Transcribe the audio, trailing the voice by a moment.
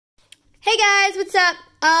Hey guys, what's up?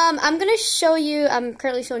 I'm gonna show you, I'm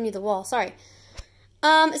currently showing you the wall, sorry.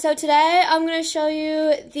 So today I'm gonna show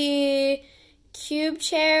you the cube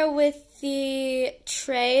chair with the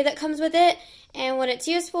tray that comes with it and what it's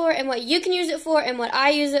used for and what you can use it for and what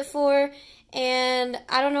I use it for. And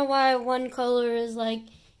I don't know why one color is like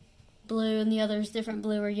blue and the other is different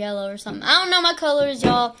blue or yellow or something. I don't know my colors,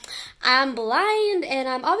 y'all. I'm blind and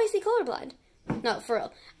I'm obviously colorblind. No, for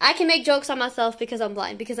real. I can make jokes on myself because I'm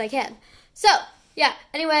blind, because I can. So, yeah,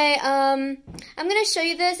 anyway, I'm going to show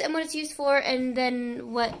you this and what it's used for and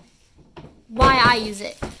then why I use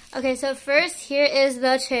it. Okay, so first, here is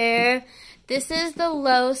the chair. This is the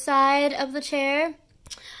low side of the chair.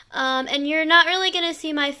 And you're not really going to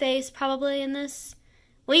see my face probably in this.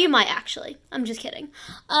 Well, you might actually. I'm just kidding.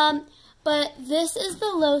 But this is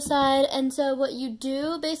the low side, and so what you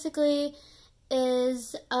do basically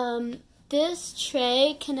is this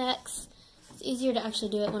tray connects. It's easier to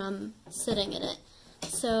actually do it when I'm sitting in it.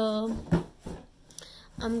 So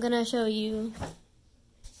I'm gonna show you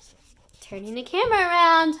turning the camera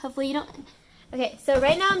around. Hopefully you don't. Okay, so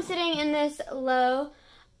right now I'm sitting in this low,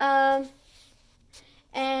 sorry,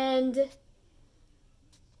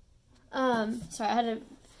 I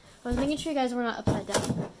was making sure you guys were not upside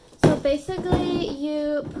down. So basically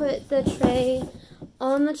you put the tray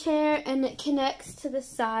on the chair and it connects to the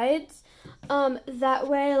sides. That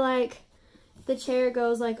way, like, the chair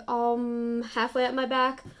goes like halfway up my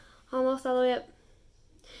back, almost all the way up.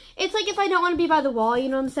 It's like if I don't want to be by the wall, you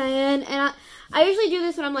know what I'm saying? And I usually do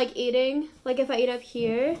this when I'm like eating, like if I eat up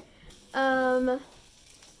here, and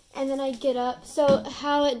then I get up. So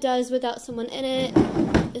how it does without someone in it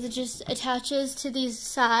is it just attaches to these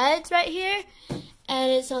sides right here,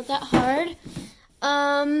 and it's not that hard.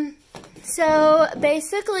 So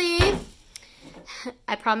basically,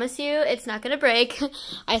 I promise you, it's not gonna break.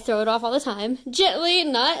 I throw it off all the time. Gently,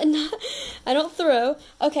 not I don't throw.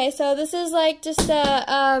 Okay, so this is like just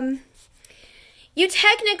a, you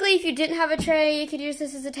technically, if you didn't have a tray, you could use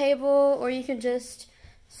this as a table, or you could just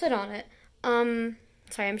sit on it.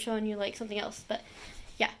 Sorry, I'm showing you like something else, but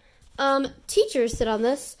yeah. Teachers sit on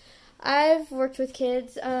this. I've worked with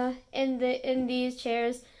kids, in these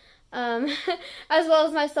chairs, as well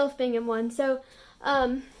as myself being in one, so,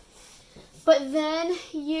 but then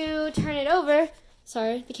you turn it over.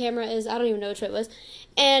 Sorry, the camera is, I don't even know which way it was.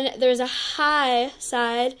 And there's a high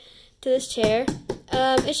side to this chair.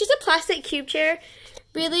 It's just a plastic cube chair,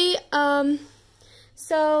 really.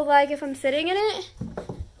 So like if I'm sitting in it,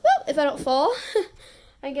 whoop, if I don't fall,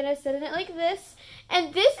 I'm gonna sit in it like this.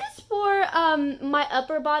 And this is for my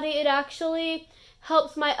upper body. It actually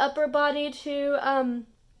helps my upper body to,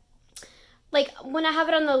 like, when I have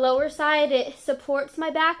it on the lower side, it supports my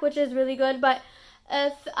back, which is really good. But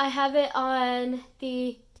if I have it on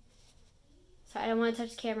the, sorry, I don't want to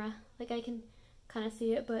touch the camera. Like, I can kind of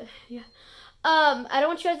see it, but yeah. I don't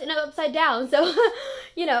want you guys to end up upside down, so,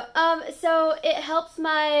 you know. So it helps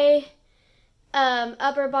my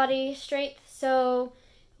upper body strength. So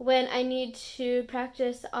when I need to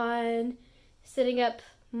practice on sitting up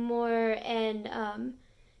more and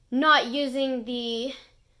not using the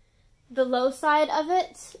low side of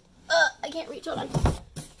it. I can't reach, hold on.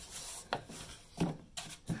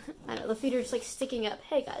 I know, the feet are just like sticking up.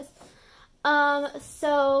 Hey guys.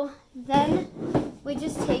 So then we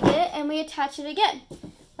just take it and we attach it again.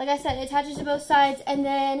 Like I said, it attaches to both sides, and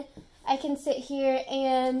then I can sit here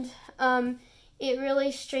and it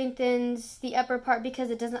really strengthens the upper part because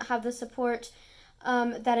it doesn't have the support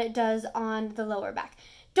that it does on the lower back.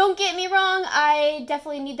 Don't get me wrong, I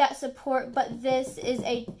definitely need that support, but this is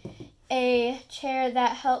a chair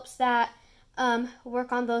that helps that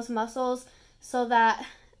work on those muscles, so that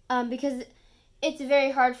because it's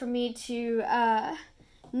very hard for me to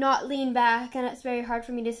not lean back, and it's very hard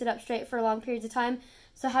for me to sit up straight for long periods of time.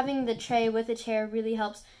 So having the tray with the chair really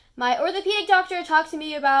helps. My orthopedic doctor talked to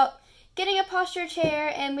me about getting a posture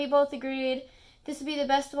chair, and we both agreed this would be the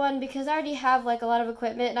best one because I already have like a lot of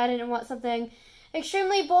equipment and I didn't want something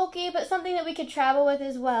extremely bulky, but something that we could travel with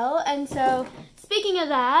as well. And so speaking of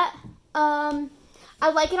that, I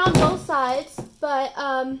like it on both sides, but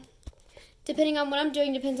depending on what I'm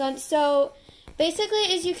doing depends on. So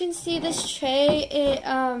basically, as you can see, this tray, it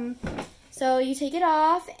so you take it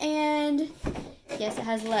off, and yes, it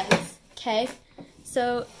has legs. Okay,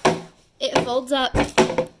 so it folds up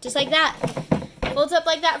just like that. Folds up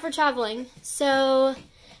like that for traveling. So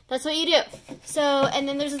that's what you do. So, and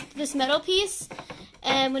then there's this metal piece,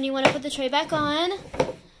 and when you want to put the tray back on,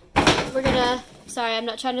 we're gonna, sorry, I'm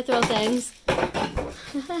not trying to throw things.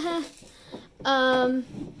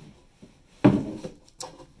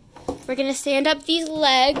 We're gonna stand up these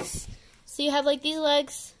legs. So you have like these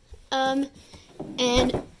legs And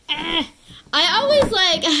I always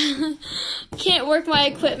like can't work my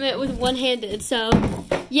equipment with one-handed, so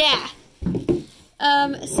yeah.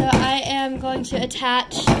 So I am going to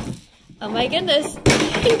attach, oh my goodness,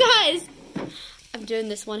 you guys, I'm doing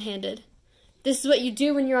this one-handed. This is what you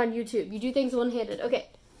do when you're on YouTube. You do things one-handed. Okay.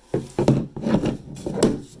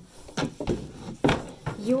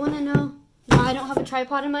 You want to know why I don't have a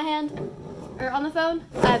tripod in my hand? Or on the phone?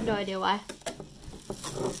 I have no idea why.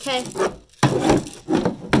 Okay.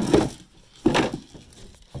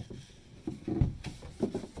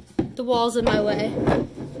 The wall's in my way.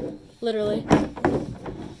 Literally.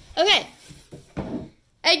 Okay.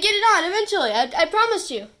 I get it on eventually. I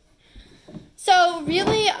promised you. So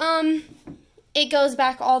really, it goes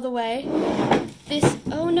back all the way. This,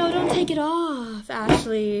 oh no, don't take it off,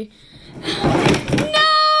 Ashley. No!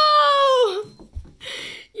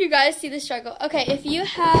 You guys see the struggle. Okay, if you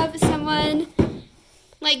have someone,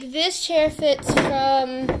 like this chair fits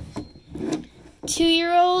from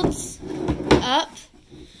 2-year-olds up.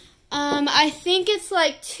 I think it's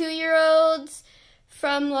like 2-year-olds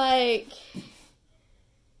from like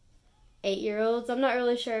 8-year-olds. I'm not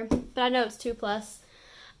really sure, but I know it's 2+.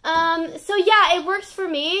 So yeah, it works for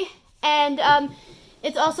me, and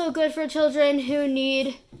it's also good for children who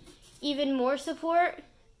need even more support,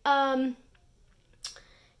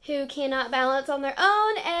 who cannot balance on their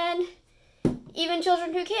own, and even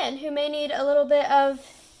children who can, who may need a little bit of,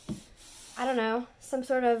 I don't know, some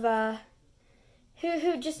sort of,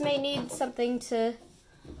 who just may need something to,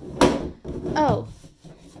 oh,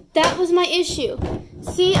 that was my issue.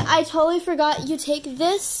 See, I totally forgot you take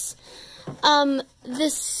this,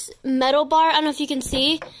 this metal bar, I don't know if you can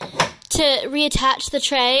see, to reattach the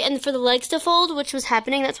tray and for the legs to fold, which was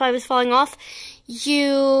happening, that's why I was falling off.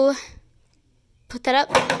 You put that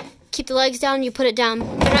up, keep the legs down, you put it down.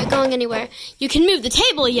 They're not going anywhere. You can move the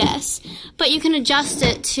table, yes, but you can adjust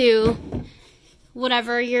it to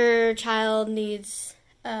whatever your child needs.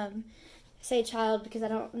 I say child because I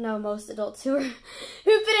don't know most adults who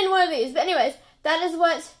fit in one of these. But anyways, that is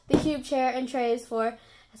what the cube chair and tray is for.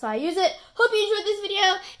 That's why I use it. Hope you enjoyed this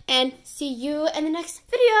video, and see you in the next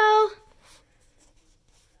video.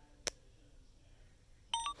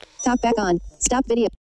 Talk back on. Stop video.